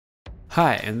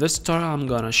Hi, in this tutorial I'm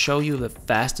gonna show you the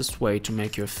fastest way to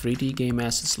make your 3D game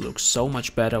assets look so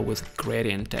much better with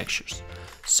gradient textures,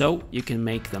 so you can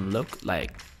make them look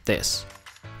like this.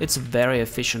 It's a very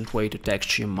efficient way to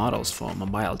texture your models for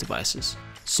mobile devices.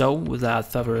 So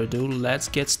without further ado, let's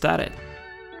get started.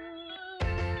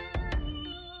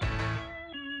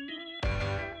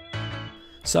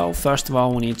 So first of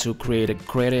all, we need to create a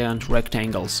gradient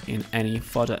rectangles in any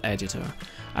photo editor.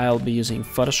 I'll be using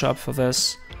Photoshop for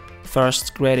this.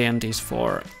 First gradient is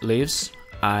for leaves.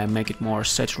 I make it more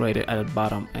saturated at the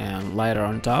bottom and lighter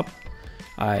on top.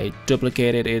 I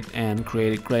duplicated it and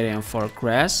created gradient for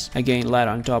grass. Again,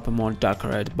 lighter on top and more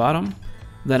darker at the bottom.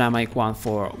 Then I make one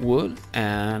for wood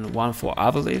and one for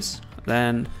other leaves.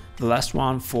 Then the last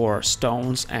one for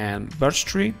stones and birch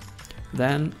tree.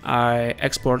 Then I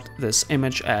export this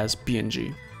image as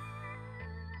PNG.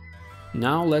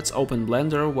 Now let's open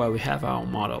Blender where we have our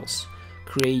models.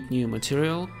 Create new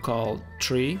material called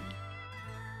tree.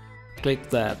 Click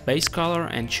the base color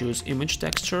and choose image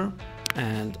texture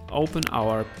and open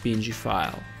our PNG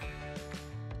file.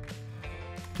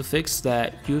 To fix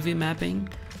the UV mapping,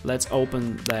 let's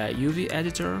open the UV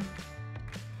editor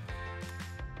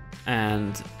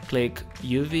and click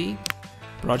UV,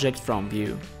 project from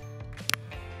view.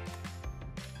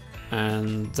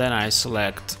 And then I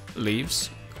select leaves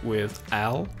with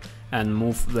L and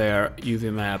move their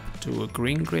UV map to a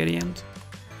green gradient.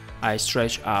 I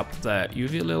stretch up the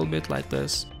UV a little bit like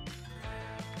this.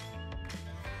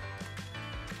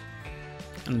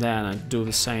 And then I do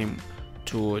the same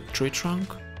to a tree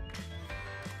trunk.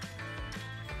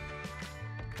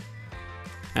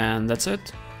 And that's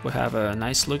it. We have a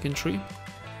nice looking tree.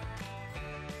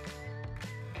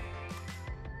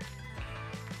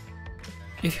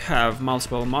 If you have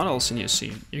multiple models in your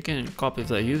scene, you can copy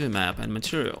the UV map and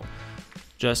material.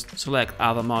 Just select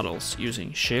other models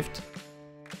using Shift,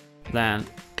 then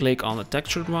click on the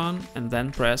textured one and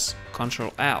then press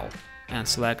Ctrl L and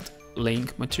select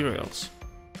Link Materials.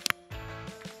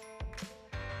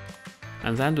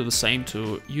 And then do the same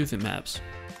to UV maps.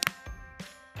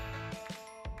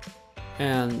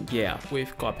 And yeah,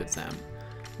 we've copied them.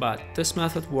 But this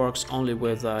method works only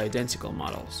with identical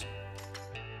models.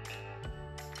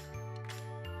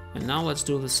 And now let's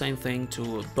do the same thing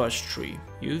to a birch tree.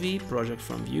 UV, project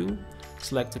from view,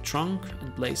 select the trunk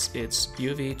and place its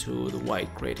UV to the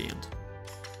white gradient.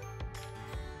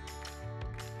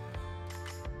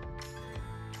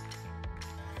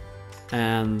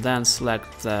 And then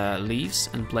select the leaves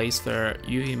and place their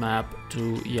UV map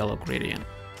to yellow gradient.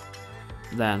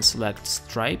 Then select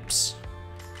stripes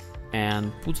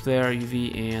and put their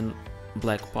UV in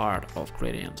black part of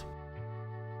gradient.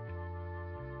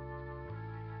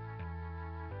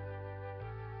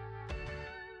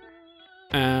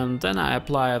 And then I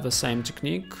apply the same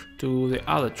technique to the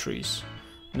other trees,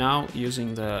 now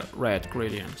using the red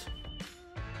gradient.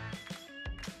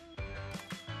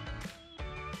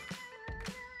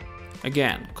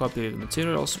 Again, copy the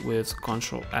materials with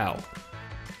Ctrl L.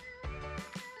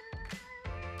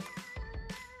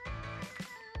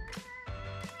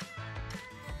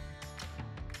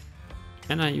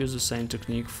 And I use the same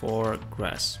technique for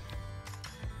grass.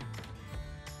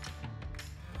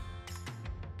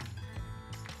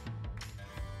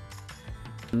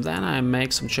 And then I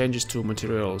make some changes to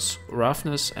materials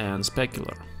roughness and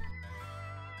specular.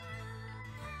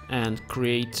 And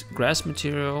create grass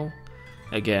material,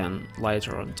 again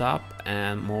lighter on top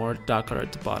and more darker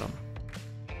at the bottom.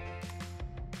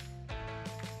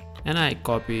 And I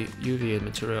copy UV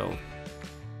material.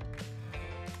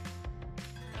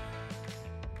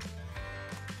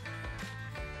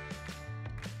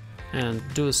 And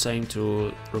do the same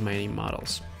to remaining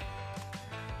models.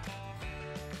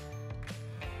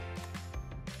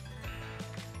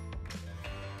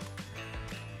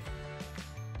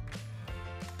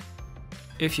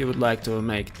 If you would like to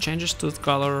make changes to the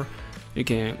color, you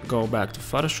can go back to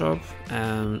Photoshop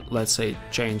and let's say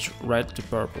change red to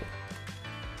purple.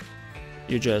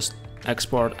 You just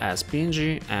export as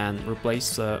PNG and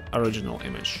replace the original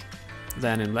image.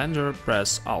 Then in Blender,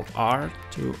 press Alt-R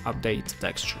to update the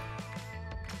texture.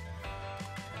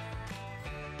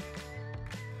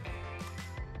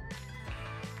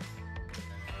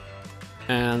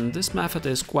 And this method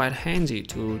is quite handy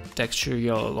to texture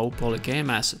your low poly game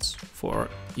assets for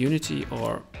Unity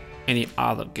or any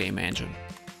other game engine.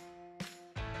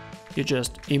 You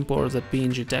just import the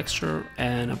PNG texture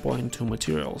and point to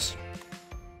materials.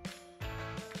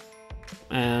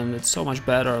 And it's so much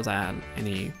better than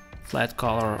any flat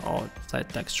color or flat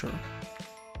texture.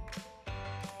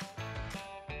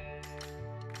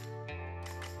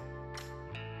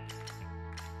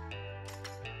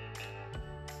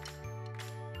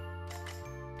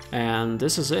 And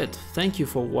this is it. Thank you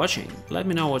for watching. Let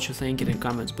me know what you think in the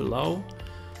comments below.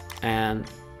 And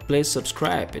please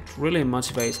subscribe, it really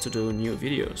motivates to do new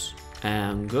videos.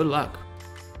 And good luck!